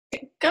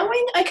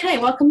Going. Okay,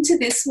 welcome to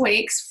this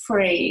week's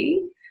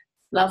free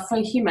Love for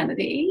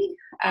Humanity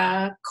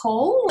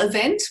call,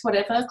 event,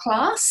 whatever,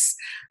 class.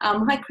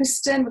 Hi,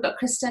 Kristen. We've got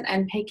Kristen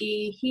and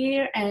Peggy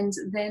here, and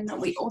then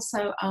we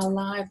also are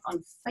live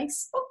on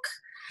Facebook,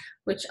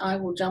 which I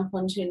will jump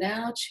onto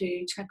now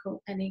to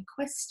tackle any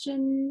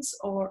questions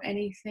or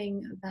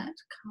anything that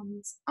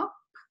comes up.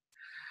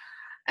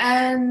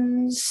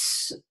 And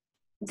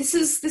this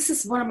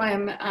is one of my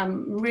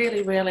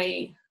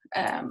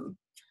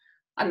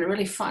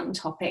really fun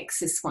topics,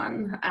 this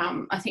one.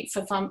 I think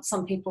for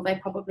some people, they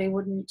probably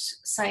wouldn't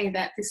say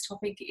that this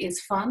topic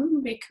is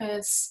fun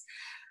because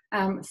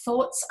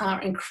thoughts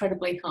are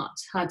incredibly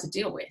hard to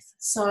deal with.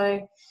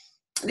 So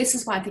this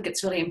is why I think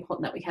it's really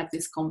important that we have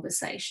this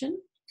conversation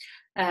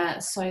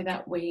so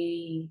that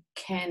we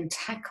can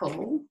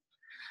tackle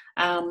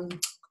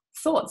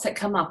thoughts that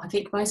come up. I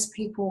think most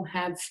people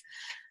have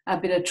a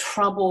bit of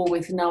trouble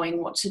with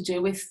knowing what to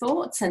do with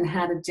thoughts and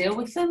how to deal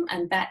with them,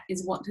 and that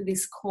is what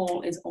this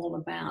call is all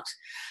about.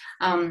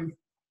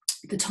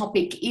 The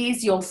topic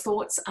is your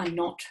thoughts are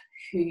not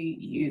who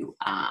you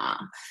are.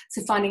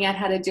 So finding out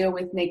how to deal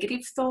with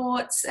negative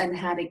thoughts and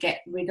how to get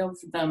rid of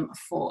them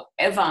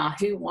forever.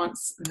 Who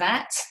wants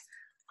that?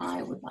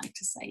 I would like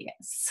to say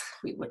yes.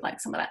 We would like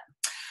some of that.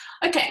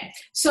 Okay,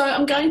 so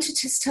I'm going to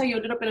just tell you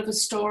a little bit of a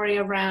story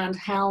around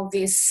how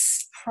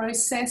this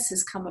process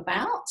has come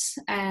about,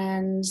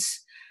 and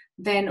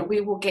then we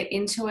will get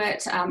into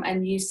it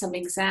and use some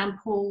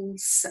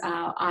examples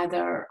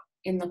either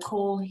in the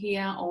call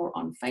here or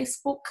on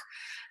Facebook,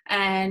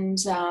 and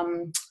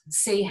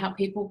see how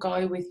people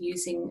go with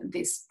using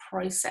this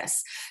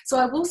process. So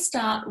I will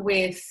start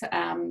with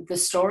the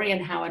story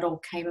and how it all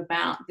came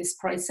about, this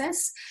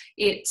process.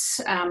 It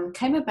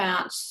came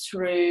about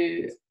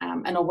through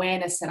an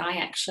awareness that I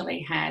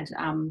actually had.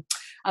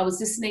 I was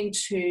listening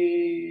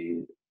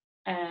to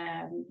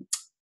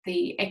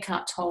the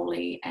Eckhart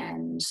Tolle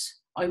and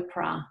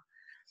Oprah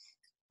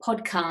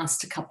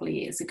podcast a couple of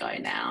years ago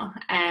now,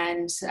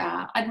 and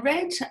I'd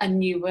read A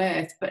New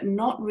Earth but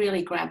not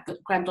really grabbed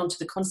onto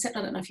the concept.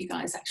 I don't know if you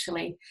guys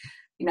actually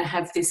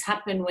have this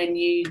happen when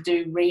you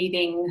do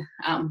reading.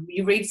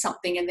 You read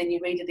something and then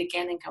you read it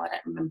again and go, I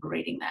don't remember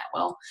reading that.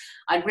 Well,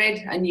 I'd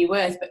read A New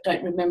Earth but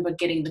don't remember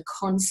getting the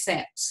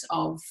concept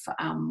of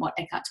what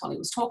Eckhart Tolle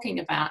was talking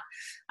about,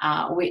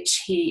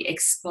 which he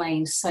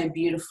explained so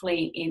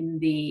beautifully in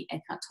the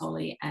Eckhart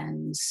Tolle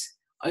and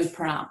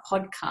Oprah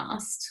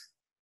podcast.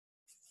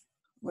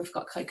 We've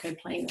got Coco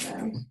playing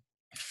around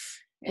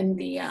in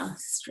the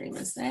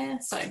streamers there.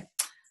 So,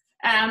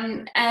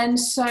 Coco.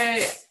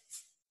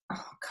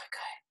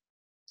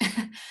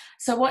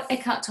 So what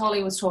Eckhart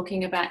Tolle was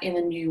talking about in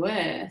A New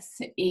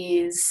Earth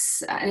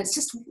is, and it's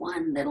just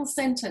one little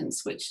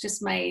sentence which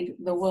just made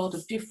the world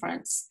of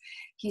difference.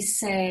 He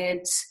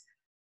said,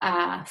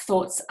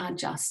 thoughts are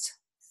just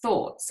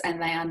thoughts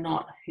and they are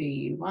not who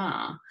you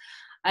are.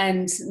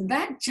 And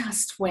that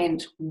just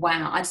went,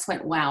 wow. I just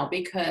went, wow,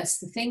 because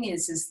the thing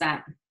is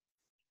that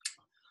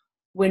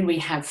when we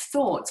have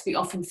thoughts, we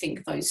often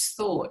think those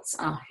thoughts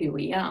are who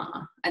we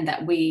are and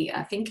that we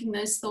are thinking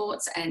those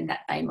thoughts and that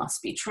they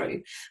must be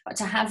true. But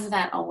to have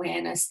that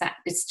awareness that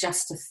it's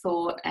just a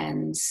thought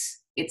and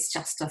it's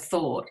just a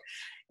thought,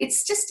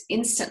 it's just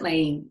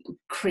instantly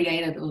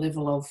created a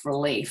level of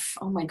relief.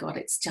 Oh my God,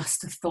 it's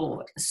just a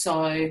thought.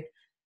 So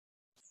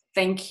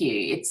thank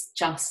you. It's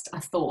just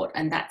a thought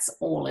and that's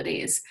all it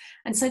is.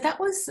 And so that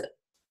was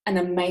an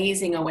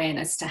amazing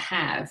awareness to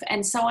have.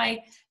 And so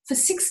for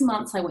 6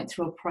 months, I went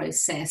through a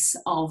process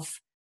of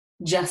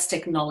just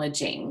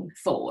acknowledging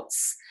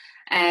thoughts.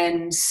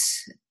 And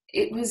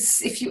it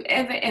was, if you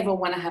ever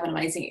want to have an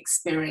amazing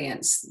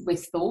experience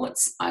with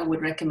thoughts, I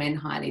would recommend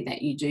highly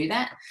that you do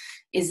that,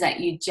 is that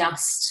you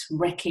just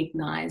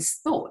recognize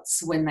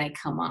thoughts when they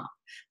come up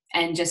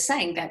and just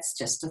saying that's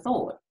just a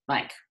thought.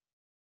 Like,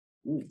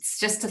 it's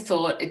just a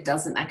thought. It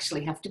doesn't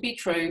actually have to be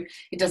true.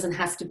 It doesn't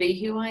have to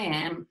be who I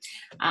am.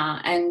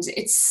 And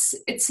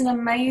it's an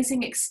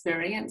amazing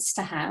experience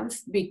to have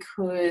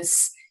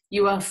because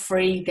you are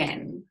free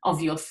then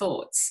of your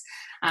thoughts.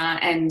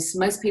 And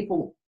most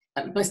people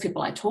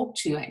I talk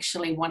to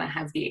actually want to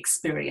have the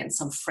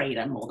experience of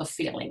freedom or the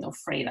feeling of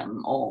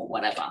freedom or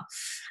whatever.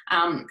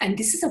 And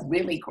this is a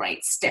really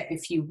great step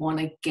if you want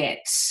to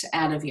get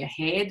out of your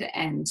head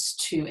and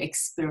to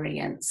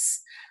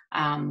experience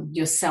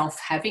yourself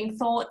having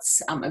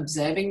thoughts,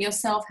 observing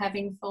yourself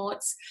having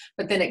thoughts,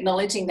 but then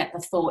acknowledging that the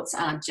thoughts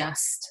are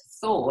just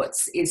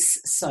thoughts is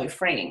so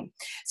freeing.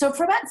 So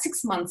for about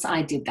 6 months,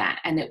 I did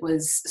that and it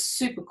was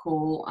super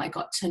cool. I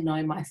got to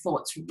know my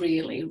thoughts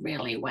really,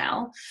 really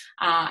well.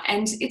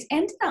 And it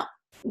ended up,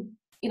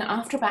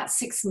 after about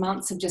 6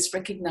 months of just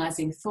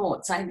recognizing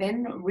thoughts, I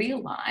then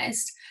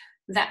realized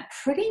that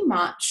pretty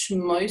much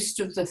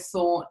most of the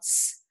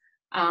thoughts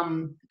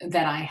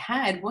that I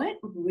had weren't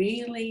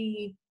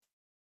really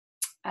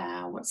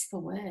what's the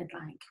word,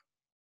 like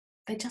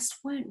they just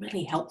weren't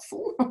really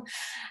helpful.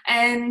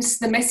 And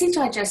the message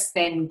I just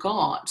then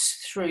got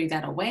through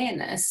that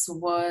awareness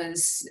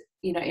was,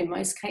 in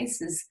most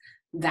cases,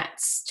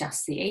 that's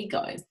just the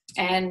ego.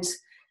 And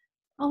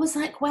I was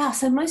like, wow,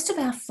 so most of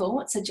our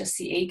thoughts are just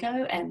the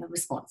ego, and the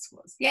response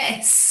was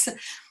yes.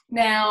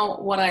 Now,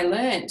 what I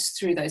learned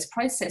through those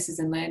processes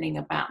and learning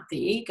about the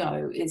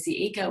ego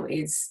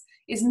is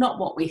not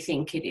what we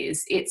think it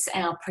is. It's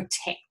our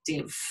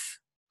protective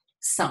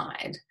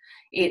side.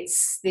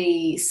 It's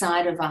the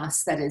side of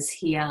us that is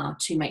here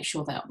to make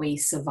sure that we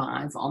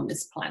survive on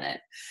this planet.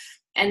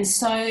 And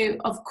so,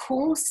 of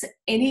course,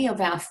 any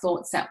of our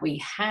thoughts that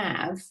we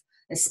have,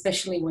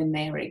 especially when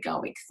they're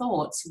egoic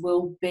thoughts,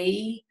 will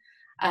be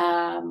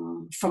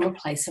from a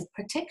place of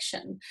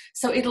protection.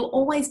 So it'll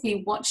always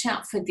be, watch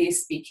out for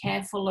this, be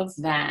careful of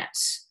that,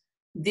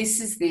 this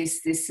is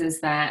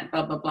that,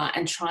 blah, blah, blah,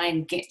 and try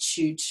and get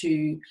you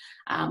to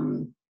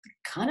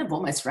kind of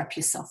almost wrap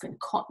yourself in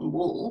cotton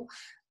wool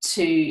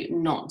to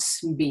not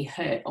be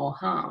hurt or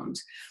harmed.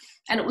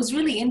 And it was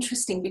really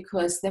interesting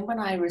because then when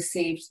I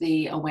received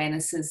the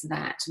awarenesses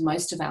that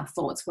most of our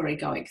thoughts were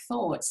egoic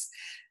thoughts,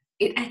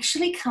 it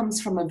actually comes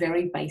from a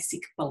very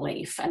basic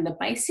belief. And the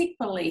basic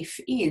belief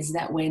is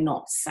that we're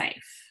not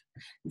safe,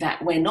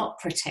 that we're not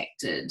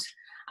protected,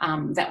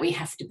 that we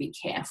have to be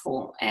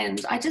careful.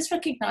 And I just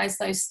recognized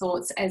those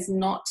thoughts as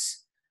not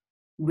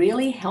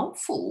really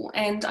helpful.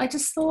 And I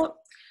just thought,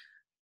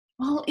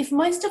 well, if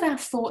most of our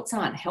thoughts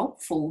aren't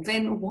helpful,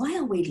 then why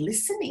are we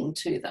listening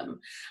to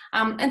them?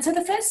 And so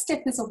the first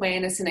step is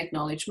awareness and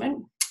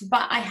acknowledgement.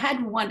 But I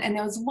had one, and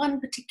there was one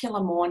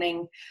particular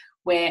morning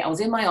where I was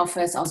in my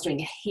office, I was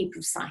doing a heap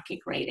of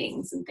psychic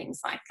readings and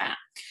things like that.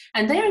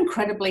 And they're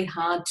incredibly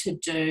hard to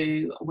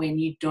do when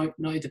you don't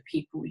know the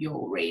people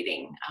you're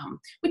reading,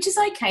 which is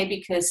okay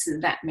because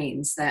that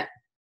means that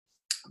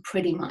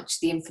pretty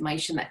much the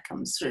information that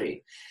comes through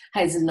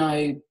has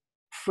no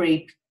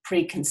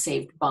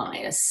preconceived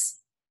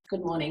bias.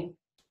 Good morning.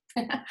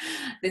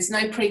 There's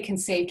no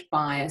preconceived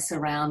bias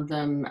around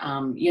them.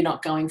 You're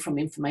not going from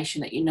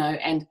information that you know.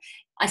 And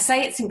I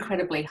say it's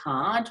incredibly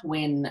hard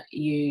when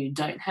you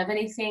don't have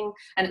anything,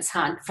 and it's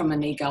hard from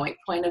an egoic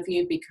point of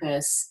view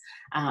because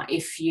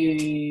if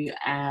you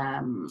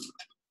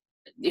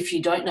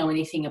don't know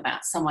anything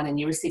about someone and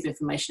you receive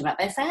information about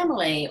their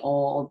family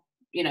or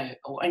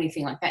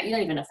anything like that, you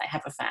don't even know if they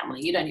have a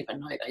family, you don't even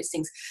know those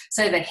things.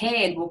 So the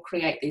head will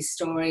create these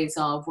stories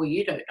of, well,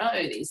 you don't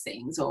know these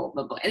things, or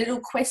blah, blah, and it'll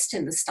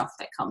question the stuff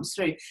that comes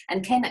through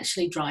and can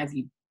actually drive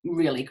you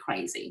really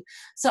crazy.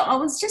 So I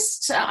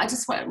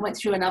just went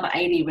through another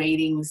 80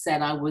 readings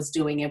that I was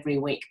doing every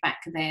week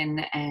back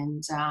then.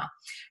 And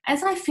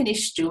as I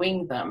finished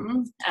doing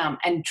them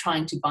and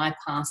trying to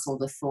bypass all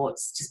the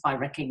thoughts just by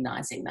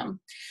recognizing them,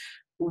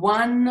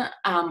 one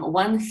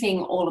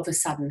thing all of a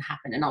sudden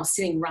happened, and I was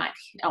sitting right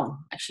here. Oh,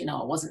 actually,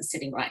 no, I wasn't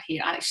sitting right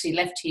here. I actually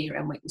left here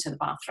and went into the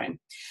bathroom,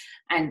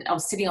 and I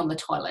was sitting on the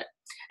toilet.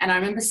 And I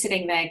remember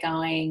sitting there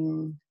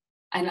going,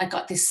 and I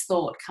got this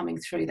thought coming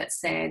through that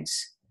said,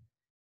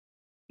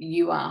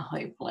 you are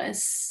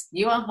hopeless.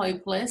 You are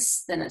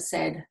hopeless. Then it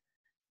said,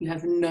 you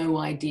have no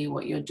idea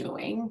what you're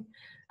doing.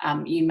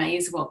 You may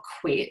as well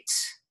quit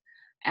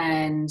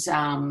and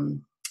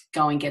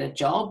go and get a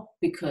job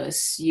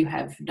because you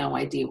have no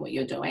idea what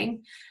you're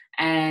doing.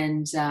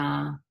 And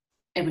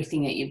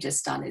everything that you've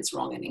just done is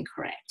wrong and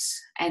incorrect.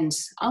 And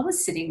I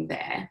was sitting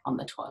there on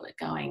the toilet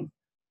going,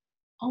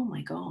 oh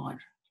my God,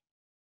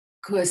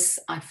 because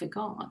I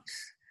forgot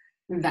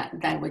that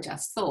they were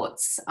just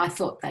thoughts. I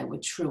thought they were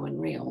true and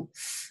real.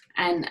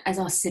 And as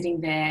I was sitting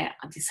there,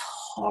 this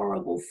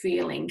horrible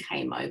feeling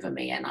came over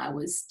me, and I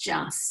was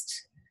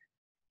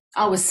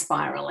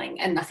spiraling.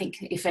 And I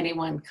think if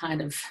anyone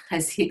kind of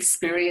has the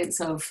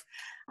experience of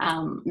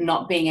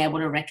not being able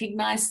to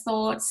recognize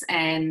thoughts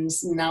and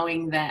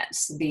knowing that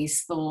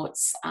these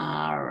thoughts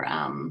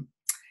are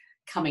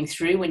coming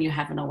through when you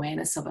have an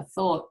awareness of a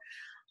thought,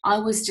 I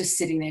was just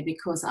sitting there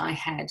because I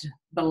had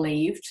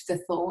believed the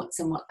thoughts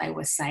and what they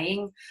were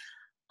saying.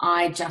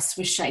 I just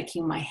was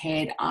shaking my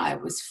head. I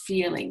was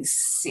feeling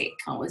sick.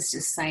 I was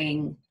just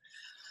saying,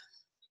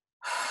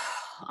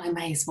 I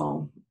may as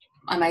well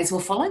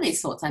follow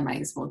these thoughts. I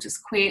may as well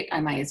just quit. I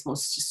may as well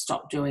just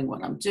stop doing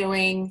what I'm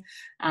doing.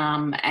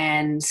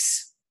 And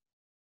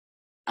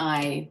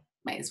I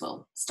may as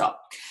well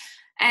stop.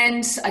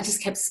 And I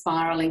just kept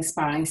spiraling,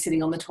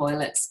 sitting on the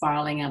toilet,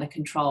 spiraling out of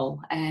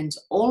control. And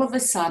all of a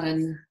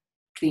sudden,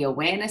 the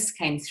awareness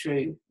came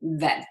through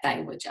that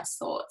they were just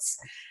thoughts.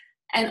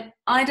 And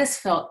I just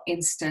felt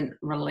instant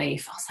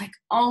relief. I was like,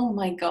 oh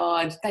my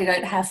God, they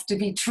don't have to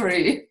be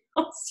true.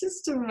 I was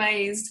just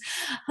amazed.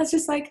 I was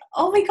just like,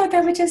 oh my God, they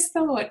were just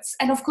thoughts.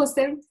 And of course,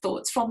 they're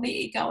thoughts from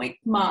the egoic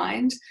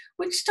mind,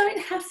 which don't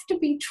have to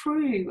be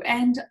true.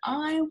 And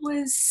I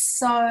was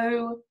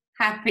so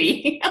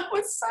happy. I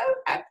was so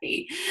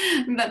happy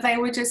that they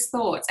were just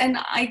thoughts. And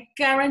I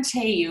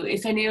guarantee you,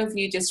 if any of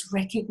you just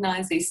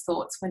recognize these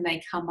thoughts when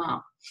they come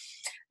up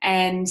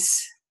and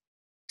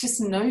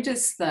just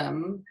notice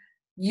them,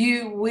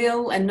 you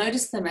will, and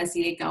notice them as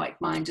the egoic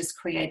mind just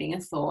creating a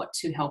thought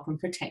to help and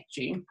protect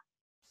you.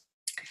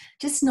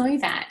 Just know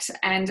that.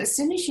 And as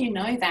soon as you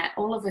know that,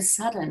 all of a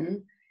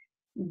sudden,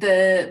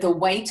 the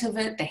weight of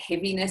it, the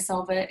heaviness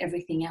of it,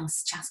 everything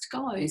else just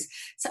goes.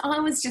 So I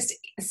was just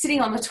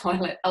sitting on the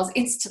toilet. I was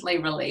instantly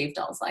relieved.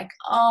 I was like,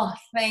 oh,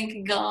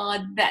 thank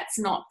God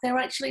they're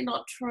actually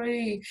not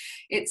true.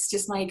 It's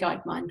just my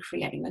egoic mind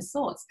creating those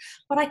thoughts.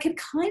 But I could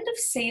kind of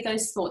see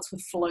those thoughts were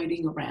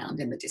floating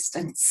around in the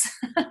distance.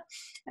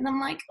 And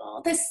I'm like,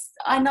 oh,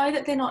 I know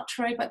that they're not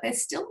true, but they're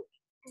still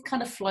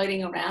kind of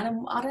floating around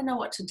and I don't know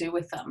what to do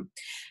with them.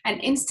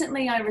 And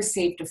instantly I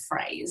received a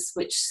phrase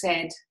which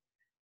said,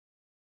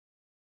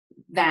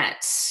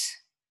 that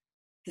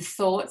the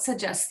thoughts are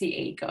just the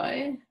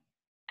ego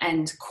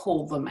and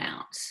call them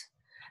out,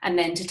 and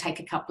then to take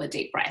a couple of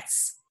deep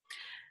breaths.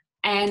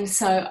 And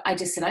so I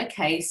just said,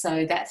 okay,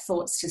 so that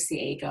thought's just the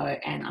ego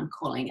and I'm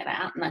calling it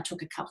out. And I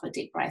took a couple of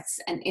deep breaths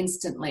and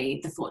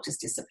instantly the thought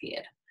just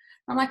disappeared.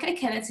 I'm like,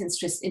 okay, that's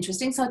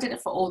interesting. So I did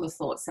it for all the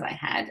thoughts that I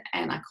had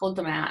and I called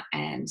them out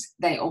and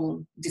they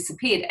all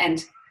disappeared.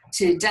 And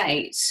to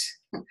date,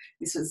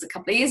 this was a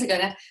couple of years ago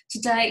now, to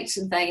date,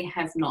 they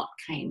have not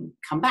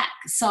come back.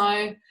 So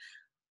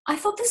I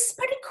thought this is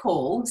pretty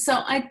cool.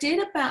 So I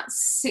did about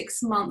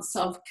 6 months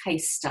of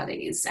case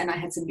studies and I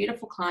had some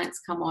beautiful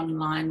clients come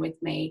online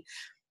with me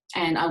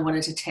and I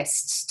wanted to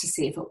test to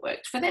see if it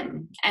worked for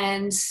them.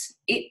 And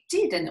it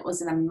did, and it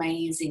was an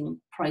amazing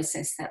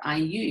process that I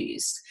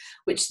used,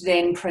 which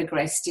then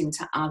progressed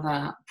into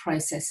other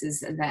processes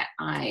that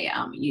I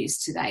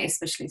use today,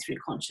 especially through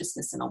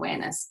consciousness and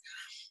awareness.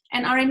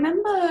 And I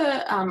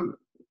remember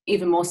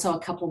even more so a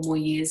couple more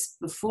years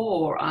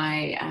before,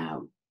 I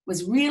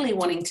was really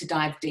wanting to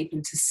dive deep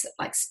into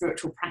like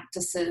spiritual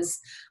practices.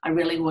 I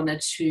really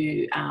wanted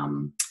to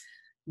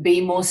be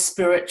more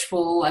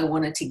spiritual. I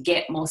wanted to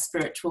get more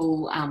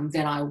spiritual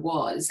than I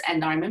was.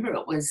 And I remember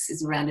it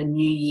was around a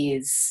New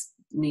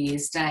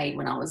Year's Day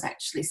when I was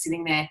actually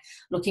sitting there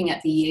looking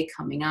at the year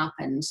coming up,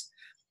 and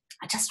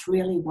I just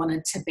really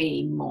wanted to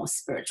be more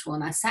spiritual.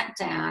 And I sat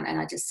down and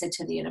I just said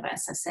to the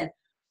universe, I said,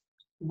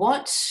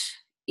 what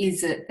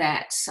is it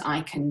that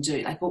I can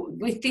do? Like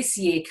with this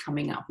year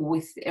coming up,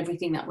 with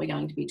everything that we're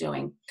going to be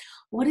doing,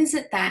 what is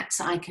it that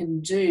I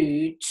can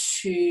do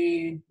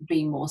to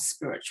be more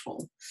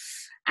spiritual?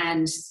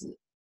 And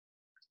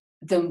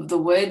the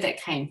word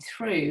that came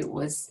through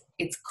was,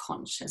 it's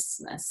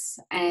consciousness.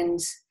 And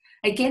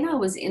again, I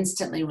was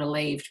instantly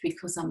relieved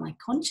because I'm like,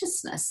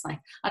 consciousness, like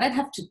I don't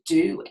have to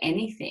do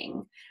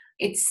anything.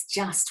 It's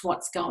just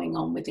what's going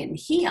on within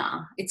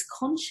here. It's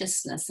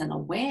consciousness and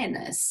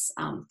awareness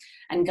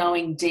and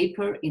going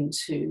deeper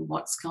into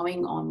what's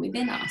going on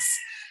within us.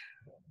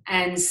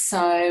 And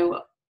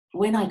so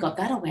when I got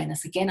that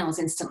awareness, again, I was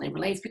instantly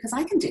relieved because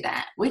I can do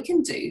that. We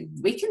can do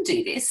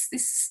this.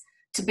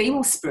 To be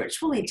more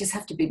spiritual, you just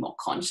have to be more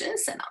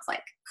conscious. And I was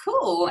like,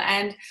 cool.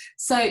 And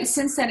so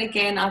since then,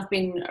 again, I've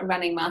been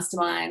running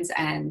masterminds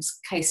and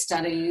case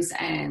studies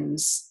and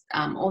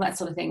all that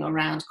sort of thing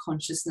around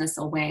consciousness,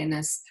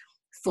 awareness,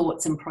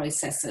 thoughts and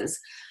processes.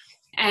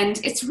 And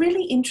it's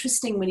really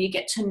interesting when you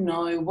get to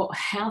know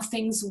how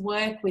things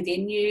work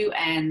within you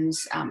and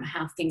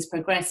how things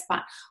progress.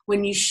 But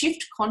when you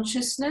shift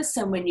consciousness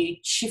and when you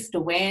shift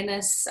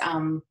awareness,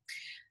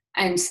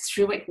 and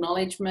through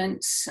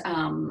acknowledgement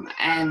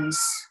and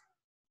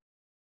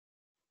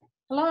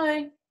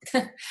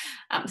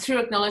through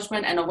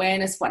acknowledgement and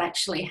awareness, what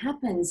actually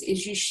happens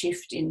is you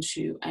shift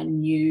into a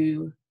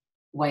new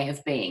way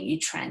of being. You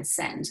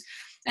transcend.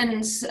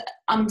 And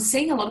I'm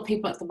seeing a lot of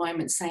people at the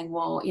moment saying,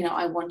 well,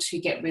 I want to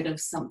get rid of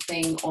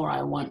something, or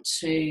I want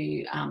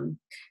to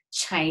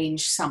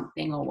change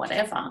something or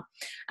whatever.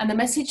 And the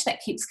message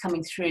that keeps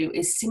coming through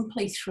is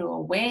simply through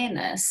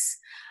awareness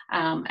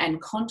and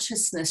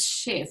consciousness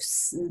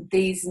shifts,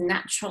 these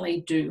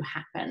naturally do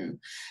happen.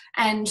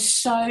 And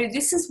so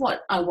this is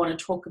what I want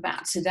to talk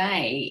about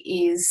today,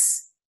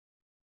 is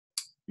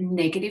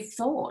negative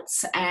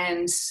thoughts,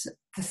 and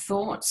the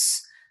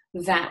thoughts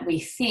that we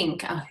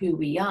think are who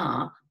we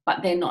are,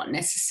 but they're not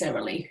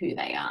necessarily who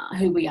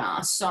we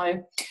are.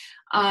 So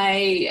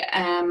I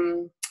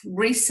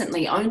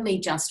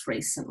just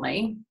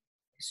recently,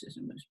 this is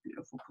the most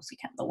beautiful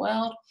pussycat in the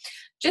world.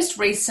 Just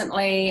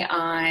recently,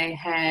 I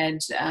had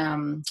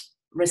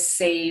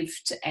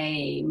received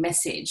a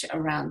message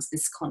around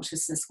this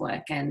consciousness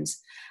work and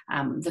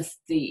the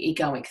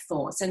egoic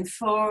thoughts. And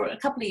for a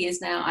couple of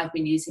years now, I've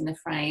been using the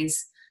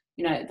phrase,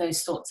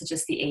 those thoughts are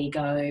just the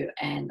ego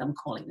and I'm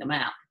calling them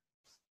out.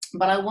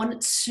 But I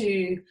wanted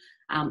to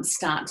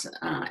start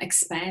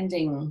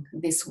expanding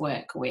this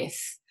work with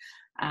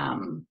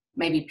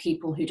maybe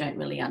people who don't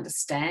really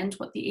understand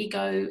what the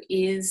ego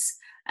is,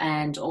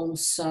 and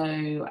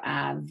also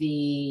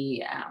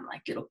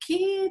like little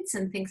kids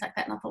and things like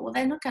that. And I thought, well,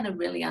 they're not going to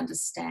really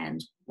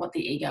understand what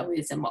the ego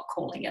is and what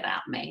calling it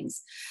out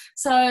means.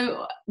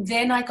 So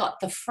then I got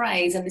the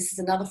phrase, and this is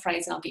another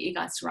phrase, and I'll get you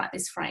guys to write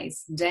this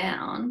phrase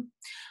down,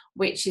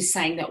 which is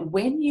saying that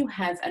when you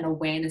have an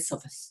awareness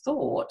of a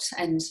thought,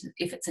 and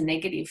if it's a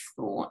negative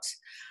thought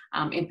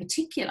in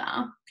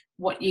particular,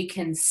 what you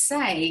can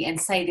say,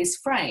 and say this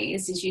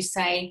phrase, is you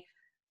say,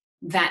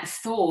 that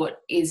thought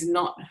is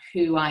not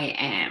who I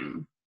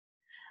am.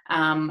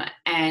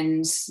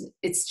 And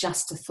it's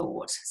just a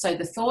thought. So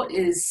the thought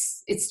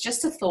is, it's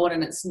just a thought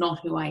and it's not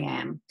who I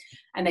am.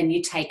 And then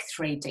you take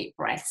 3 deep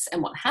breaths.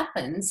 And what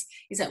happens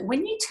is that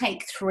when you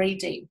take 3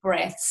 deep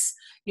breaths,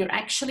 you're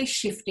actually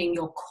shifting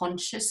your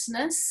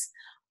consciousness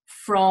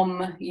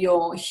from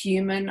your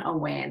human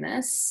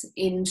awareness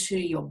into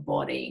your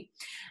body.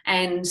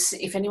 And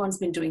if anyone's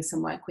been doing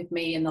some work with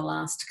me in the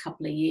last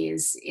couple of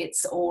years,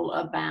 it's all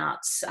about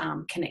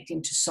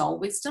connecting to soul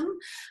wisdom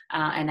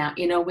and our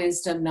inner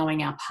wisdom,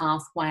 knowing our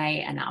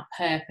pathway and our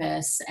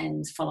purpose,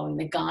 and following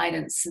the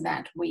guidance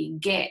that we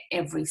get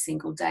every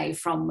single day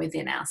from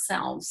within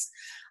ourselves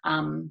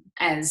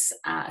as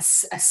a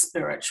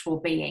spiritual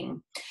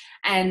being.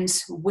 And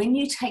when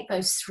you take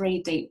those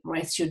 3 deep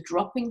breaths, you're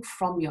dropping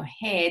from your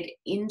head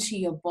into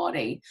your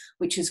body,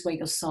 which is where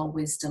your soul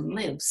wisdom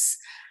lives.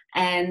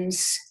 And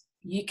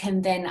you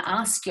can then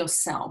ask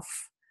yourself,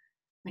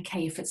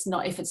 okay, if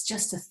it's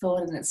just a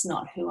thought and it's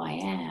not who I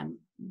am,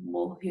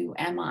 well, who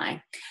am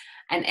I?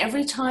 And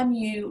every time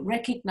you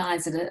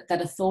recognize that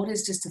a thought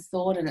is just a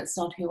thought and it's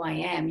not who I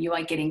am, you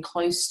are getting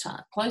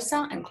closer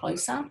and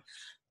closer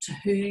to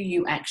who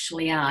you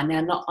actually are. Now,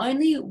 not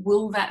only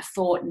will that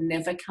thought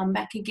never come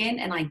back again,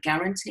 and I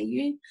guarantee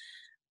you,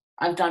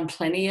 I've done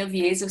plenty of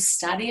years of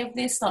study of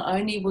this, not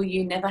only will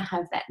you never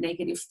have that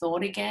negative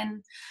thought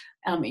again,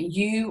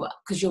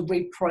 because you're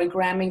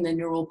reprogramming the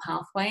neural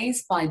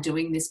pathways by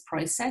doing this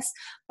process,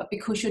 but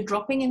because you're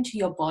dropping into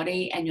your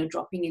body and you're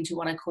dropping into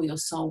what I call your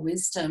soul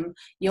wisdom,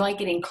 you are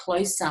getting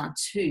closer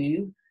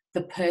to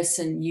the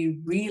person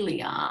you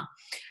really are.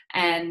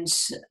 And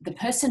the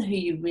person who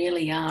you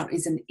really are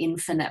is an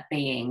infinite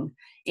being.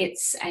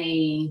 It's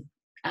a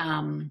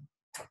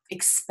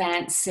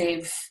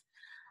expansive,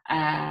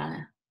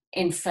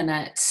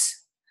 infinite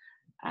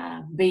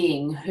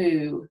being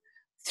who,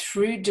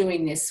 through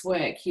doing this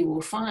work, you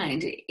will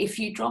find if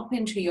you drop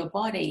into your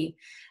body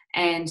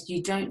and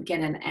you don't get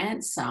an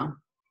answer,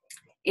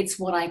 it's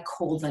what I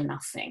call the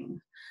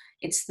nothing.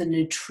 It's the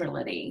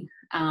neutrality.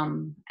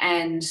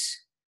 And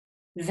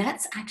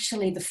that's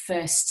actually the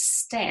first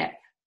step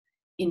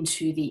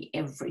into the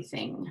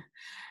everything.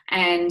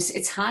 And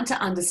it's hard to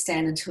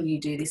understand until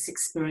you do this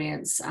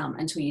experience,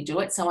 until you do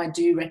it. So I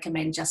do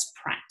recommend just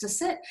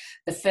practice it.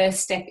 The first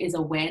step is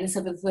awareness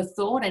of the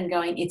thought and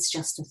going, it's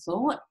just a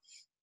thought.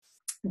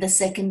 The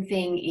second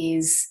thing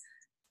is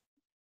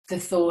the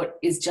thought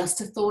is just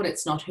a thought.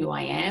 It's not who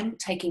I am.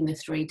 Taking the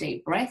 3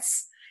 deep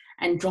breaths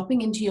and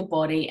dropping into your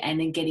body and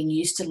then getting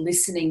used to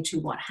listening to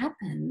what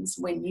happens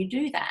when you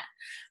do that.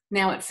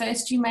 Now, at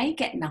first you may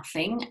get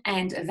nothing,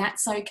 and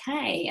that's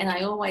okay. And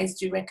I always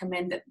do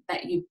recommend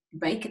that you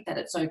make it that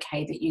it's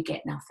okay that you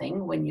get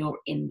nothing when you're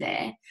in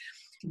there,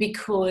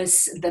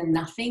 because the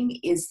nothing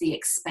is the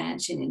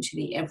expansion into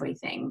the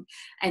everything.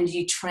 And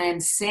you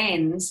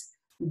transcend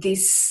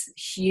this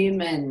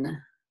human,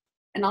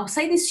 and I'll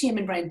say this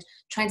human brain,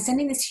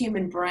 transcending this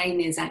human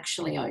brain is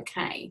actually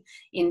okay,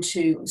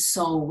 into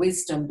soul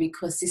wisdom,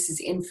 because this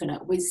is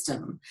infinite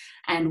wisdom.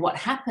 And what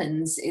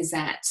happens is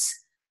that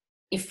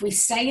if we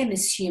stay in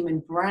this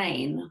human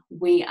brain,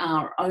 we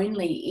are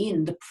only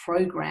in the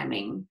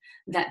programming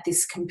that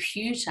this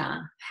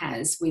computer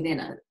has within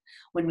it.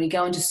 When we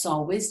go into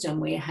soul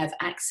wisdom, we have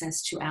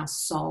access to our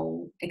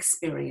soul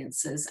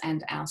experiences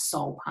and our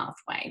soul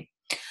pathway.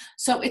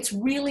 So it's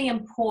really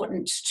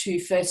important to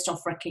first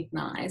off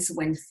recognize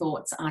when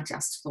thoughts are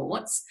just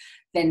thoughts.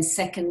 Then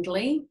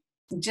secondly,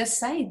 just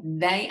say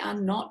they are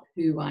not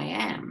who I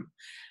am,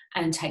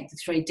 and take the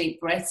 3 deep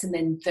breaths. And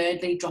then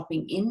thirdly,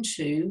 dropping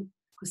into,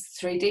 because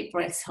 3 deep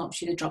breaths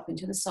helps you to drop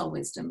into the soul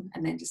wisdom,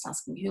 and then just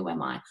asking, who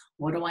am I?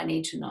 What do I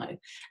need to know?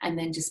 And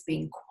then just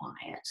being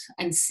quiet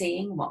and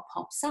seeing what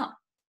pops up.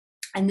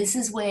 And this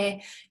is where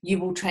you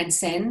will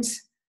transcend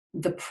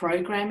the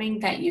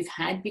programming that you've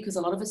had, because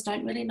a lot of us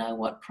don't really know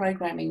what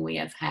programming we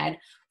have had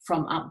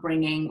from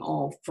upbringing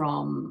or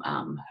from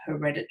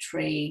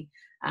hereditary,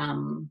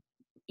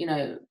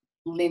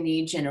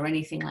 lineage or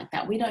anything like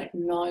that. We don't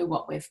know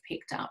what we've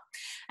picked up.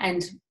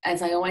 And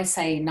as I always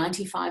say,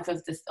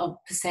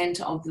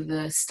 95% of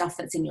the stuff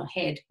that's in your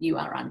head, you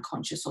are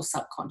unconscious or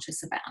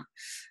subconscious about.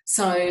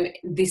 So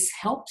this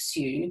helps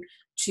you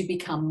to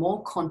become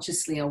more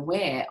consciously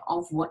aware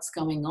of what's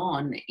going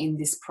on in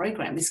this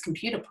program, this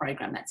computer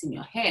program that's in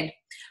your head,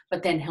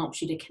 but then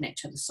helps you to connect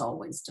to the soul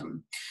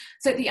wisdom.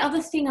 So the other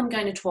thing I'm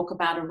going to talk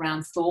about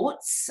around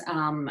thoughts,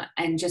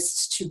 and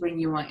just to bring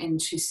you up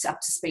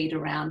to speed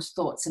around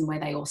thoughts and where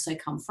they also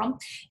come from.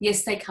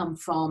 Yes, they come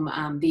from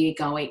the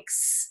egoic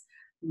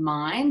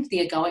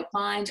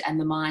mind and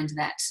the mind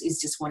that is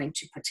just wanting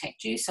to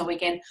protect you. So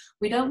again,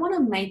 we don't want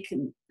to make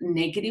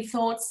negative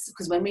thoughts,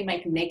 because when we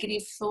make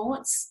negative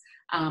thoughts,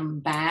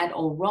 bad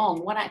or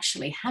wrong, what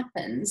actually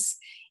happens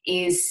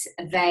is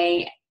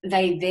they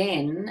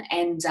then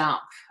end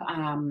up,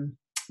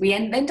 we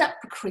end up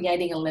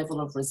creating a level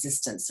of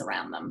resistance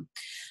around them.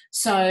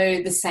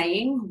 So the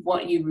saying,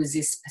 what you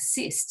resist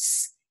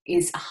persists,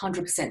 is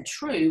 100%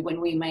 true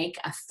when we make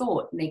a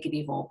thought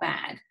negative or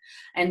bad.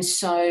 And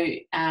so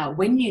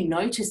when you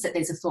notice that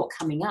there's a thought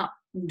coming up,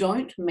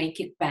 don't make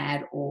it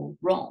bad or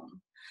wrong.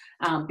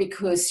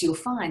 because you'll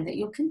find that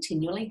you'll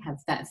continually have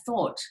that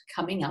thought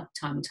coming up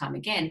time and time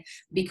again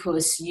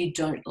because you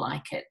don't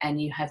like it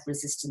and you have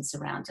resistance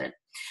around it.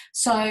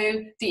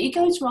 So the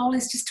ego's role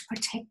is just to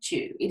protect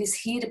you. It is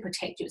here to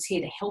protect you. It's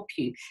here to help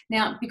you.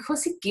 Now,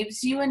 because it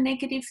gives you a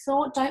negative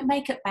thought, don't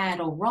make it bad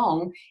or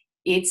wrong.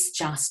 It's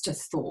just a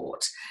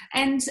thought,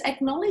 and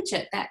acknowledge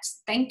it.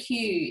 That's thank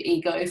you,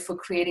 ego, for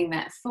creating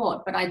that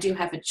thought, but I do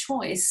have a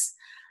choice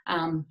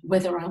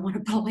whether I want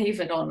to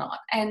believe it or not.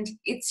 And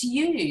it's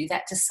you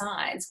that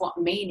decides what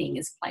meaning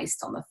is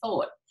placed on the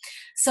thought.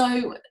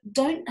 So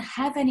don't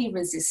have any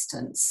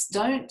resistance.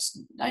 Don't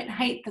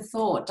hate the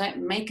thought.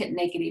 Don't make it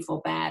negative or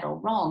bad or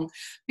wrong,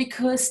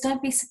 because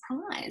don't be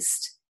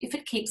surprised if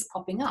it keeps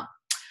popping up.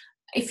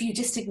 If you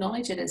just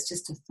acknowledge it as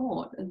just a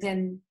thought,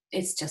 then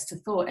it's just a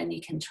thought and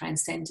you can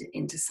transcend it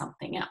into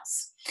something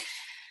else.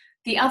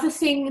 The other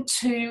thing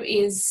too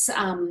is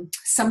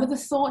some of the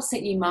thoughts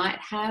that you might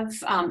have,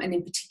 and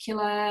in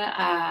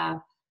particular,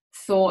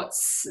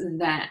 thoughts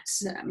that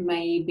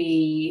may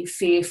be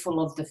fearful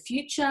of the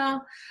future,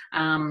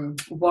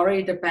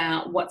 worried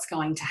about what's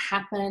going to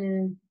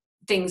happen,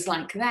 things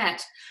like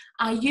that,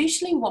 are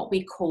usually what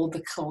we call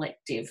the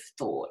collective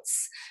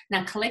thoughts.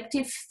 Now,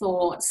 collective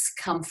thoughts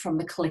come from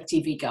the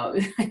collective ego.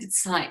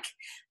 It's like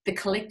the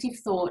collective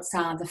thoughts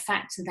are the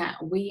fact that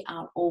we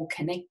are all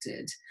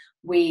connected.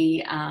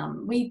 We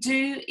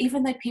do,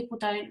 even though people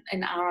don't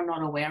and are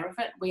not aware of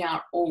it, we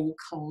are all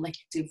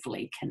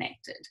collectively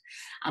connected.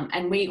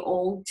 And we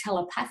all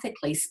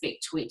telepathically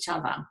speak to each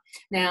other.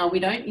 Now, we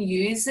don't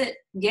use it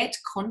yet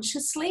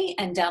consciously,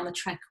 and down the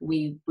track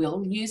we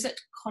will use it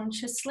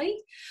consciously,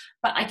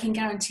 but I can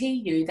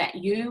guarantee you that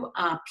you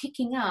are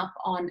picking up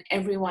on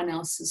everyone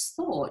else's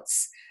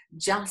thoughts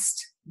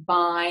just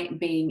by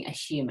being a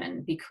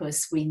human,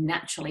 because we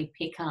naturally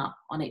pick up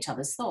on each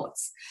other's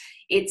thoughts.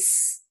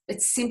 It's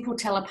simple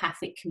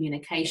telepathic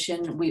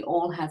communication. We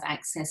all have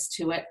access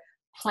to it.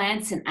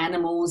 Plants and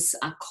animals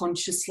are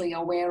consciously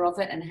aware of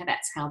it, and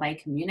that's how they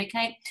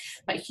communicate.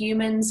 But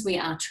humans, we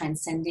are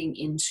transcending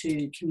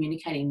into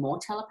communicating more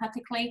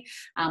telepathically,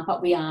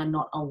 but we are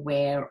not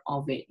aware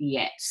of it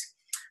yet.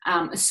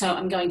 So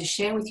I'm going to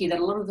share with you that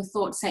a lot of the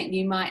thoughts that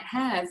you might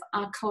have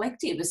are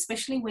collective,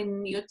 especially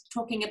when you're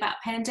talking about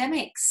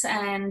pandemics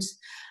and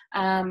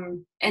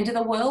end of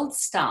the world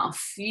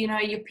stuff. You know,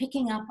 you're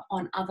picking up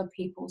on other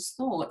people's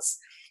thoughts.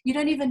 You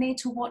don't even need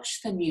to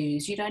watch the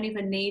news. You don't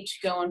even need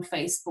to go on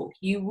Facebook.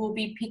 You will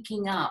be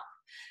picking up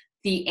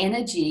the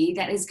energy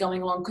that is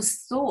going along,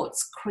 because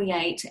thoughts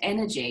create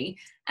energy,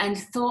 and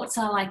thoughts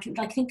are like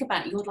think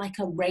about it, you're like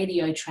a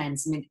radio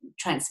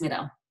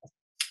transmitter.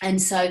 And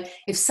so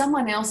if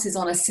someone else is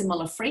on a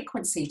similar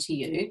frequency to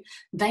you,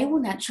 they will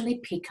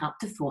naturally pick up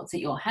the thoughts that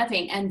you're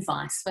having, and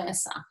vice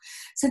versa.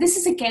 So this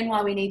is again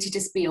why we need to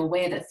just be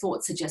aware that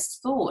thoughts are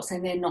just thoughts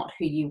and they're not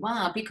who you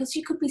are, because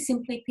you could be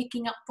simply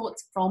picking up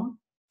thoughts from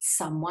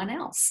someone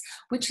else,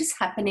 which is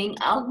happening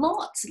a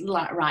lot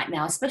right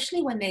now,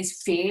 especially when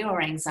there's fear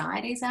or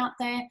anxieties out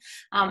there.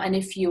 And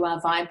if you are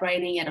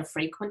vibrating at a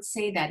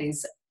frequency that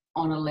is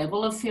on a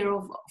level of fear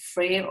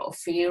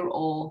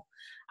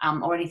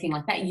or anything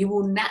like that, you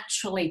will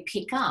naturally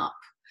pick up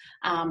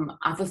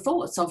other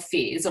thoughts of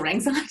fears or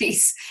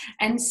anxieties.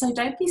 And so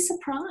don't be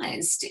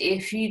surprised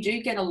if you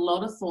do get a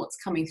lot of thoughts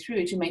coming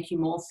through to make you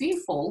more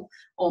fearful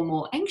or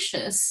more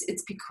anxious.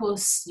 It's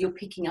because you're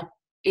picking up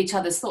each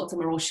other's thoughts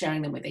and we're all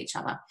sharing them with each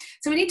other.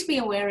 So we need to be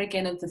aware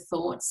again of the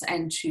thoughts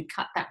and to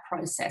cut that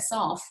process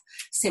off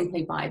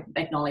simply by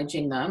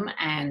acknowledging them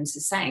and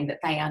saying that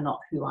they are not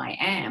who I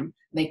am.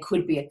 They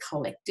could be a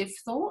collective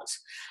thought.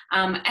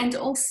 And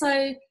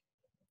also,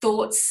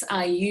 thoughts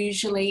are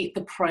usually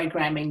the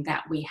programming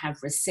that we have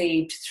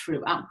received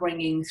through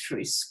upbringing,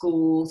 through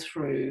school,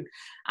 through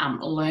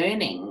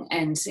learning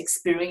and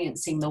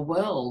experiencing the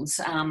world.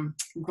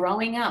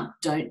 Growing up,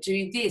 don't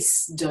do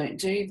this, don't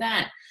do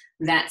that.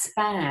 That's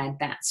bad,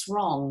 that's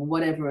wrong,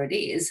 whatever it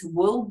is,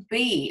 will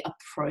be a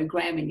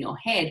program in your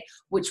head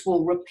which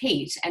will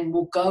repeat and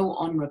will go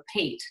on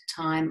repeat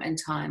time and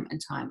time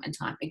and time and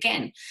time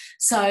again.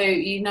 So,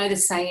 you know the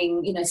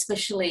saying, you know,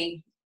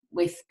 especially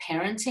with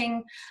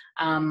parenting,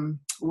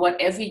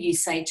 whatever you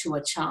say to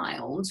a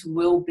child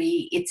will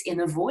be its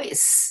inner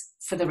voice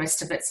for the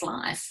rest of its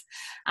life.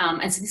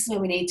 And so this is where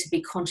we need to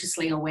be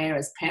consciously aware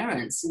as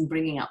parents in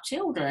bringing up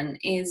children,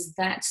 is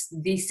that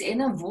this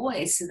inner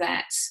voice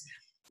that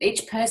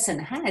each person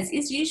has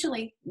is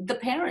usually the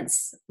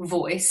parent's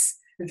voice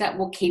that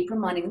will keep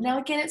reminding them. Now,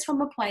 again, it's from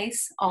a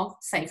place of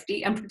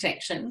safety and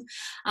protection,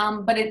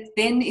 but it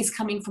then is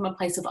coming from a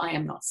place of I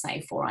am not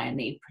safe or I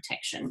need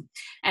protection.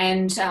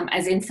 And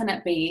as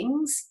infinite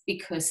beings,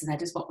 because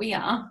that is what we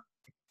are,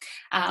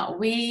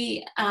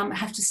 we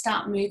have to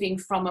start moving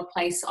from a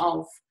place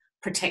of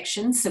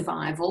protection,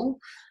 survival,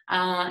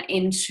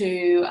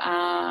 into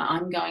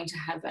I'm going to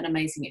have an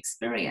amazing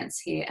experience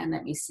here and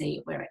let me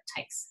see where it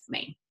takes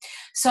me.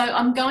 So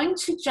I'm going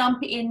to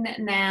jump in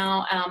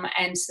now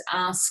and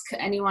ask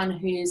anyone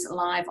who's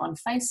live on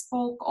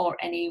Facebook or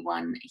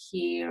anyone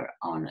here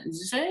on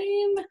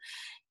Zoom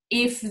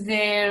if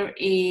there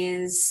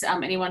is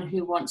anyone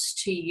who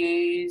wants to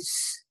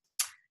use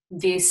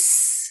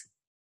this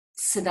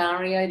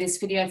scenario, this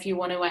video, if you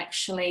want to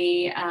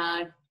actually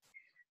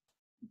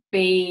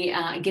be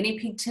a guinea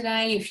pig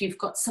today, if you've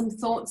got some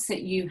thoughts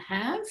that you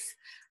have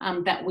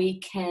that we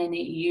can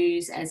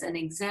use as an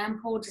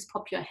example, just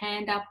pop your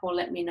hand up or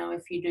let me know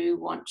if you do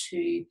want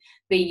to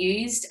be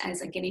used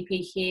as a guinea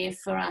pig here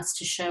for us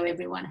to show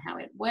everyone how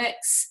it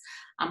works.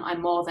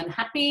 I'm more than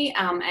happy.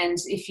 And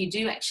if you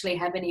do actually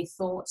have any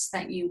thoughts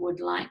that you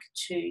would like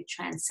to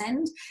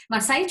transcend, and I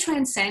say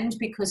transcend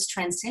because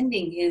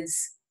transcending is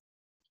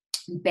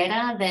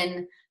better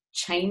than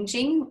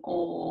changing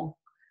or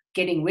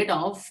getting rid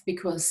of,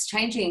 because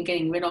changing and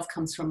getting rid of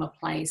comes from a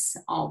place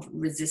of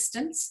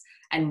resistance,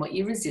 and what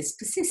you resist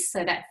persists,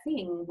 so that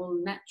thing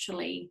will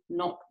naturally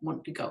not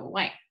want to go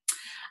away.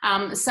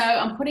 So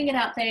I'm putting it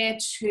out there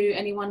to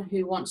anyone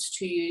who wants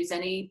to use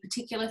any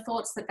particular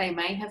thoughts that they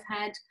may have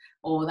had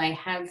or they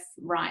have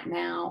right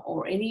now,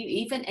 or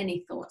even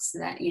any thoughts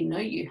that you know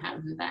you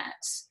have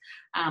that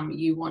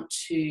you want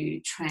to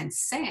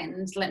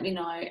transcend. Let me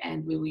know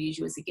and we will use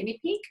you as a guinea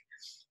pig.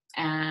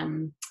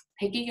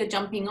 Peggy, you're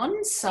jumping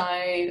on, so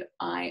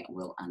I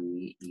will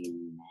unmute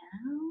you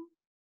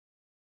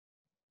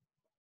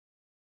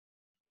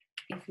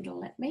now, if it'll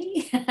let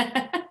me.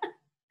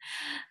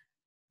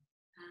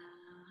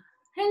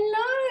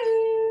 Hello.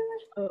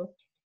 Oh.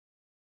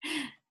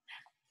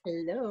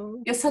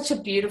 Hello. You're such a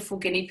beautiful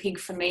guinea pig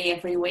for me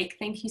every week.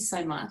 Thank you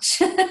so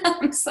much.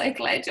 I'm so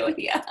glad you're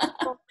here.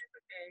 Oh,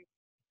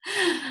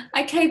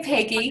 okay. Okay,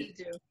 Peggy.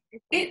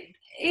 It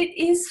it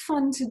is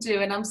fun to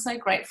do, and I'm so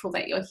grateful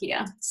that you're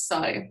here.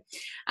 So,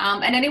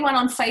 and anyone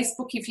on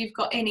Facebook, if you've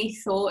got any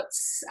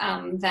thoughts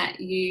that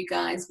you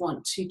guys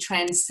want to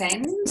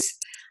transcend,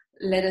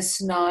 let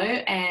us know,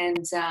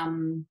 and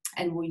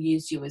we'll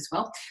use you as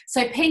well.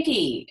 So,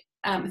 Peggy,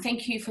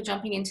 thank you for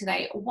jumping in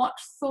today. What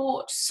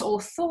thoughts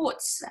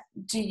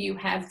do you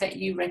have that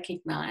you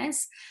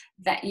recognise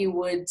that you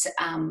would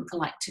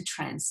like to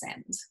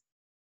transcend?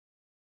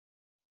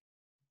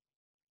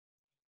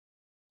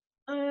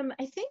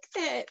 I think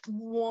that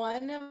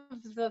one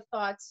of the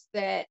thoughts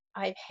that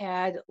I've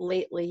had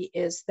lately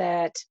is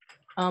that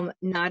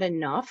not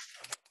enough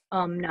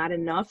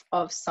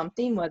of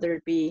something, whether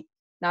it be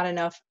not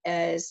enough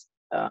as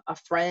a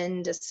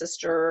friend, a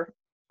sister,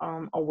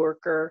 a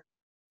worker,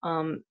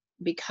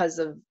 because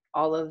of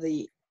all of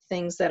the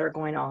things that are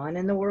going on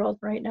in the world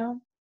right now.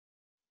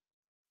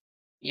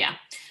 Yeah.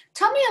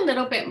 Tell me a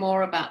little bit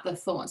more about the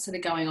thoughts that are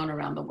going on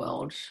around the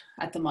world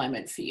at the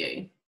moment for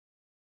you.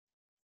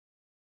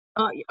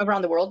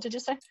 Around the world, did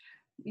you say?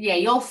 Yeah,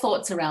 your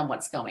thoughts around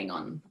what's going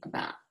on right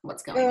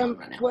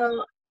now.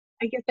 Well,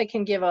 I guess I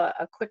can give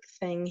a quick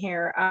thing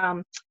here.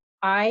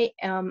 I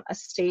am a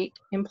state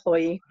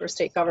employee for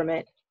state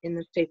government in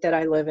the state that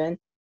I live in,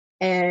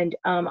 and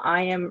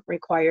I am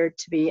required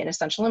to be an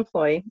essential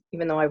employee,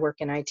 even though I work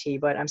in IT,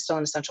 but I'm still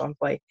an essential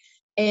employee.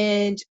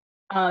 And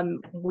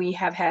we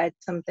have had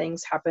some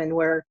things happen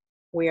where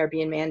we are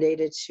being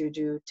mandated to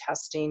do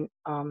testing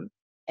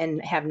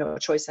and have no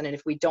choice in it.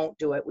 If we don't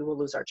do it, we will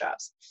lose our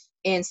jobs.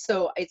 And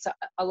so it's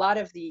a lot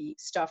of the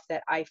stuff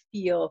that I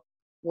feel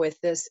with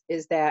this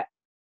is that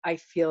I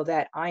feel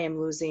that I am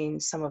losing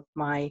some of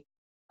my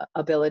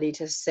ability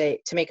to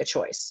make a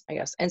choice, I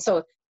guess. And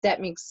so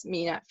that makes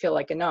me not feel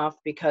like enough,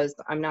 because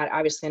I'm not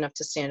obviously enough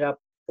to stand up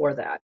for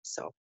that.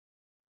 So.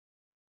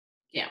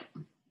 Yeah.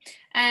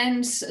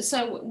 And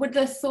so would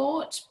the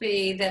thought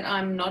be that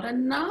I'm not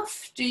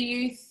enough, do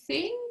you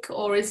think?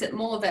 Or is it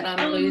more that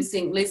I'm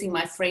losing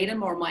my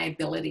freedom or my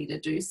ability to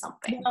do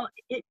something? Well,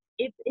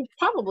 it's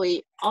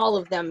probably all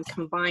of them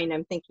combined,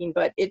 I'm thinking,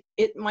 but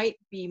it might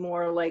be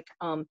more like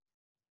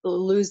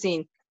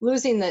losing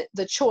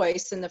the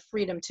choice and the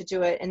freedom to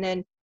do it. And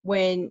then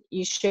when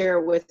you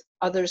share with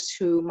others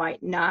who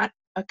might not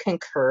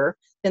concur,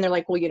 then they're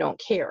like, well, you don't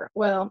care.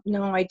 Well,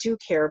 no, I do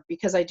care,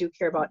 because I do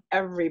care about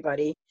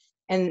everybody.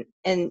 And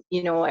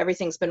you know,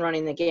 everything's been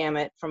running the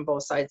gamut from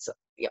both sides,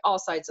 all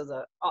sides of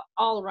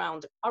all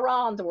around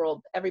the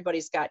world.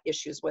 Everybody's got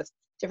issues with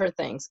different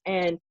things.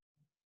 And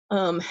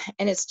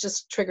it's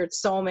just triggered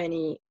so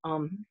many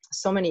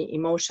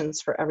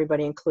emotions for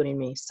everybody, including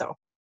me. So.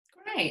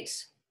 Great.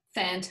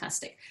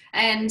 Fantastic.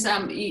 And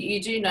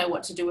you do know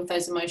what to do with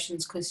those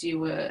emotions, because you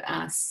were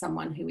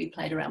someone who we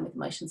played around with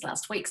emotions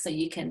last week. So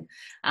you can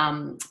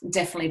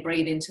definitely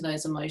breathe into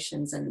those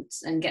emotions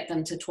and get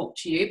them to talk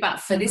to you. But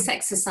for this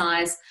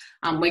exercise,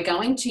 we're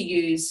going to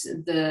use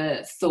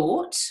the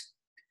thought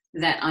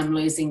that I'm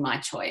losing my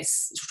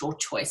choice or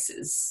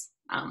choices.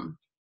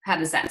 How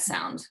does that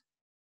sound?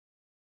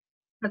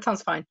 That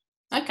sounds fine.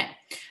 Okay.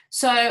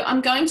 So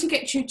I'm going to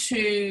get you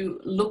to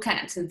look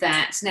at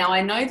that. Now,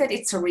 I know that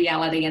it's a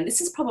reality, and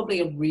this is probably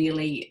a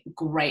really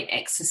great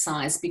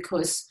exercise,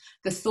 because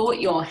the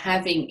thought you're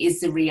having is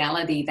the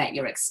reality that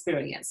you're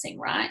experiencing,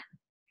 right?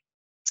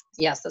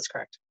 Yes, that's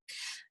correct.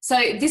 So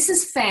this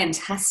is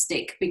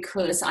fantastic,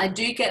 because I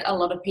do get a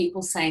lot of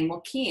people saying,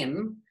 well,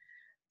 Kim,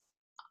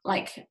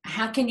 like,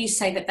 how can you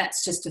say that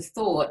that's just a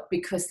thought,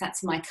 because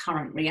that's my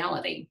current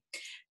reality?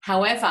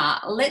 However,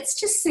 let's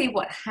just see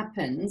what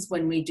happens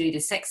when we do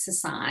this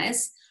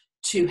exercise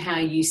to how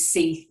you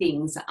see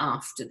things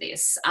after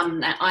this.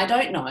 I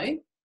don't know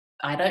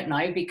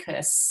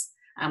because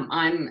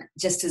I'm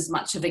just as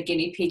much of a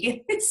guinea pig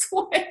in this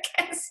work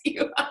as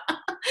you are.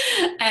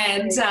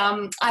 And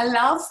I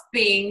love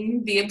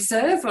being the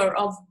observer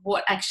of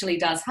what actually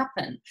does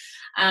happen.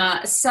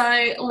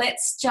 So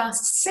let's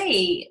just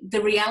see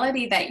the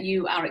reality that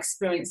you are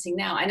experiencing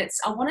now. And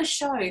I want to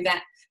show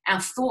that our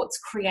thoughts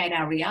create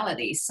our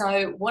reality.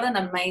 So what an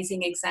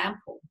amazing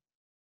example.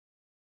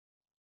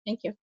 Thank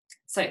you.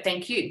 So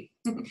thank you.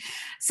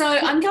 So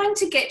I'm going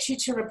to get you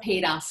to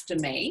repeat after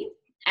me,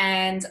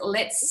 and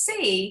let's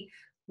see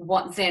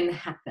what then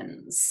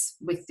happens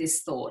with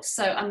this thought.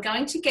 So I'm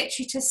going to get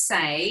you to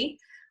say,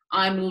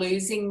 I'm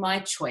losing my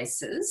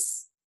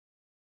choices.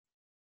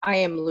 I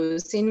am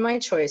losing my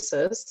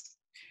choices.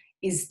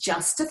 Is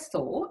just a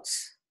thought.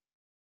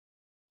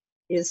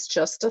 Is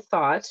just a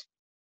thought.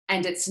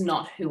 And it's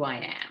not who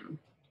I am.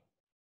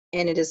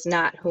 And it is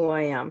not who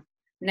I am.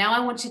 Now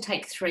I want you to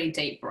take 3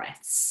 deep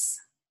breaths.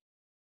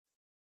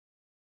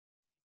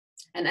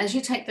 And as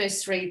you take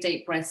those 3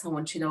 deep breaths, I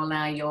want you to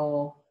allow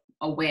your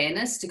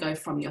awareness to go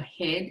from your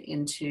head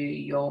into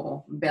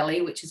your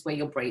belly, which is where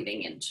you're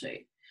breathing into.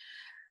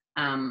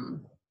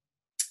 And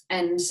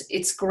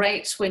it's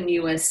great when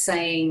you are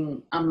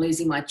saying, I'm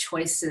losing my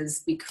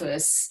choices,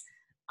 because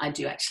I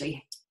do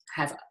actually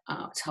have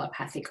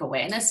telepathic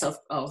awareness of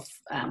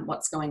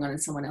what's going on in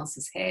someone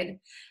else's head.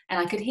 And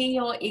I could hear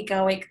your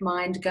egoic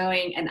mind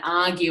going and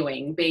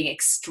arguing, being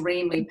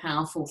extremely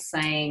powerful,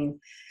 saying,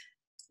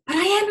 but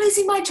I am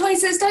losing my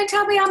choices. Don't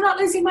tell me I'm not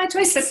losing my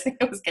choices.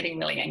 I was getting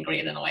really angry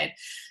and annoyed.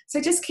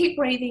 So just keep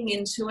breathing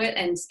into it.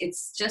 And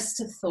it's just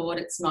a thought.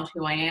 It's not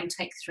who I am.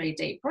 Take 3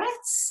 deep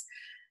breaths.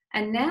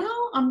 And now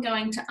I'm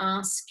going to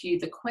ask you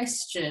the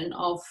question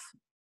of,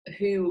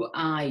 who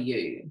are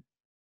you?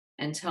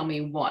 And tell me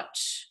what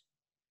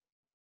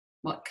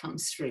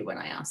comes through when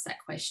I ask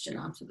that question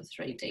after the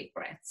 3 deep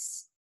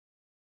breaths.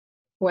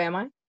 Who am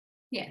I?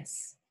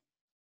 Yes.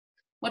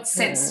 What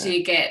sense do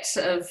you get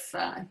of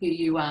who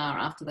you are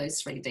after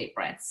those 3 deep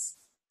breaths?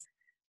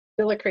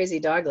 Still a crazy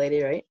dog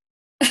lady, right?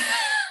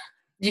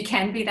 You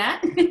can be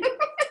that.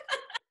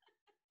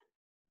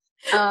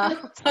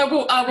 I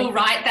will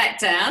write that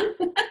down.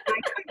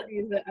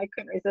 I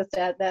couldn't resist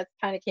that. That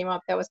kind of came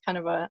up. That was kind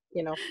of a,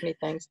 funny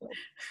thing. So,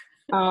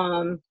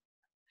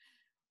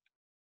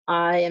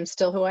 I am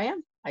still who I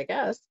am, I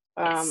guess.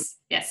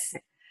 Yes.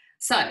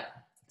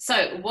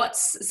 So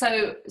what's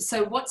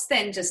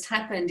then just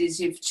happened is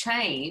you've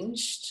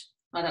changed.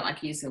 I don't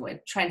like using the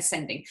word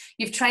transcending.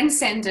 You've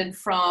transcended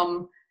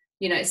from,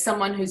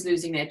 someone who's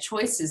losing their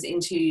choices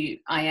into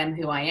I am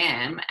who I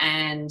am,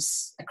 and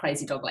a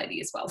crazy dog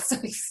lady as well. So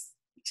which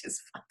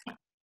is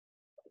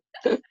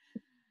funny.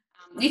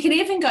 You can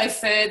even go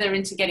further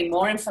into getting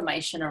more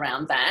information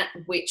around that,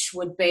 which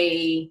would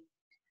be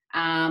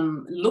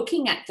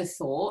looking at the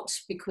thought,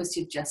 because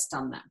you've just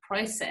done that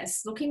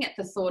process, looking at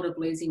the thought of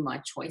losing my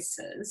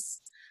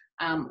choices.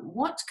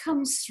 What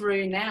comes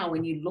through now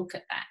when you look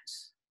at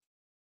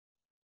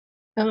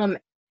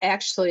that?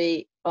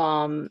 Actually,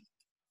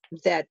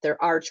 that there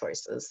are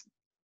choices.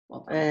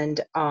 Well, and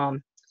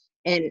I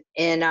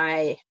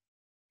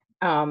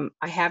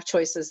have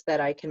choices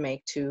that I can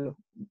make to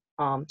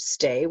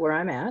stay where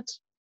I'm at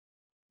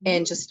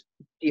and just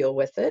deal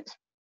with it.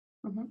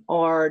 Mm-hmm.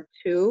 Or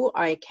 2,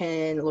 I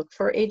can look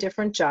for a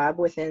different job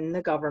within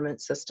the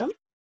government system,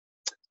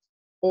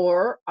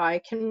 or I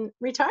can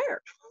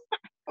retire.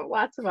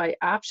 Lots of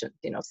options,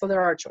 so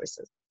there are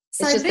choices.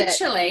 So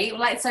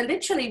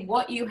literally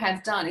what you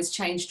have done is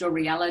changed your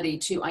reality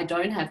to I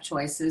don't have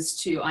choices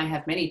to I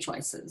have many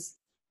choices.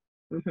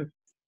 Mm-hmm.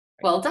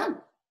 Well done.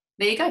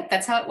 There you go.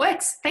 That's how it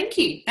works. Thank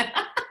you.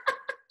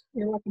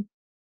 You're welcome.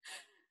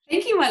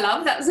 Thank you, my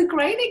love. That was a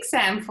great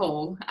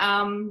example.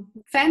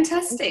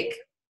 Fantastic.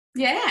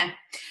 Yeah.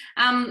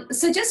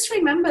 So just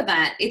remember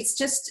that it's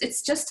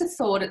just a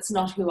thought. It's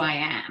not who I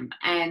am.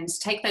 And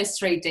take those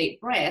 3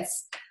 deep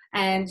breaths,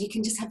 and you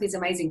can just have these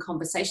amazing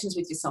conversations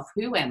with yourself.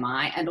 Who am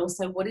I? And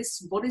also what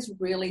is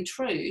really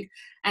true?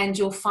 And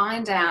you'll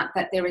find out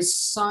that there is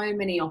so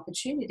many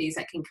opportunities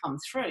that can come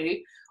through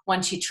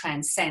once you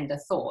transcend a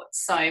thought.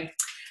 So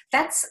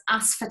that's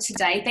us for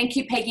today. Thank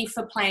you, Peggy,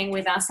 for playing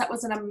with us. That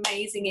was an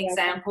amazing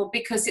example,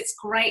 because it's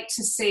great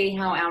to see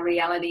how our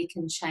reality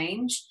can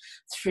change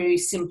through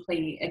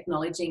simply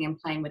acknowledging and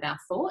playing with our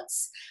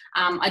thoughts.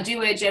 I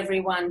do urge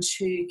everyone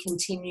to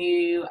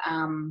continue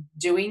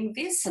doing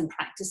this and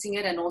practicing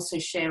it, and also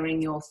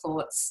sharing your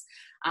thoughts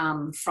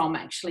from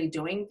actually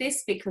doing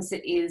this, because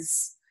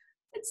it's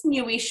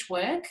newish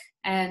work.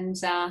 And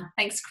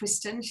thanks,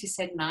 Kristen. She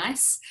said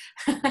nice.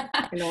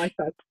 I know, I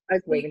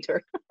was waving to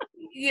her.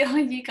 Yeah,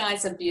 you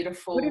guys are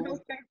beautiful. What do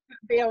those guys do?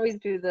 They always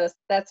do this.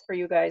 That's for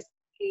you guys.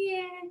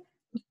 Yeah.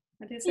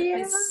 What is it?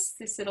 Yeah.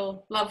 This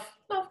little love.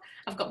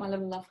 I've got my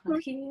little love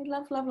heart here.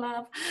 Love.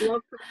 Love for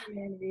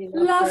humanity.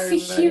 Love for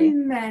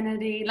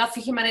humanity. Love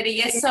for humanity.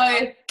 Yes.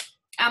 So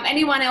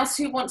Anyone else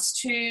who wants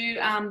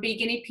to be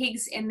guinea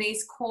pigs in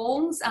these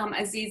calls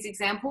as these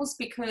examples,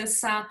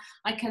 because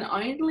I can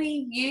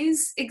only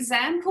use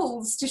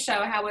examples to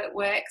show how it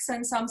works.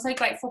 And so I'm so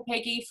grateful,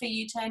 Peggy, for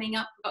you turning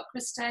up. We've got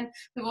Kristen.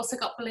 We've also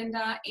got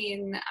Belinda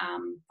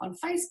on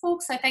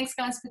Facebook. So thanks,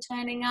 guys, for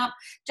turning up.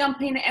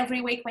 Jump in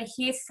every week. We're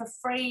here for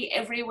free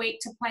every week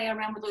to play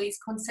around with all these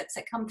concepts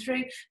that come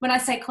through. When I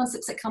say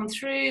concepts that come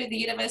through, the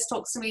universe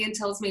talks to me and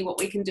tells me what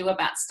we can do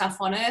about stuff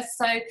on Earth.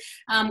 So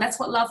that's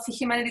what Love for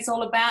Humanity is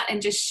all about,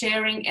 and just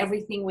sharing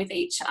everything with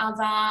each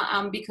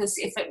other, because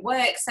if it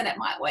works, then it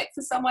might work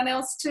for someone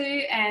else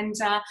too. And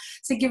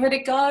so give it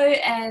a go,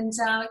 and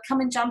come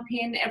and jump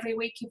in every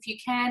week if you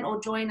can, or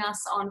join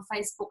us on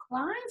Facebook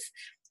Live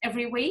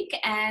every week,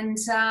 and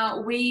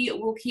we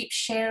will keep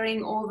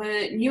sharing all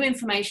the new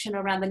information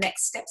around the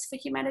next steps for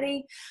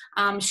humanity,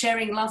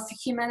 sharing love for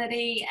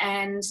humanity,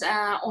 and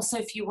also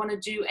if you want to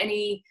do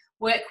any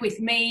work with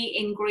me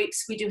in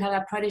groups, we do have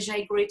our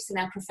protege groups and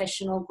our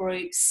professional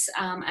groups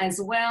as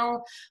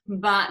well.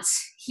 But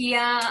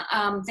here,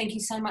 thank you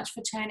so much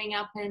for turning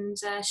up and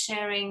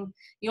sharing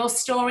your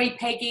story,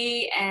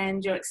 Peggy,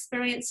 and your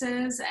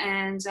experiences,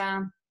 and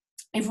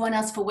everyone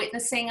else for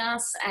witnessing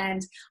us.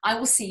 And I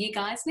will see you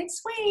guys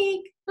next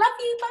week. Love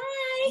you.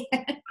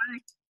 Bye. Bye.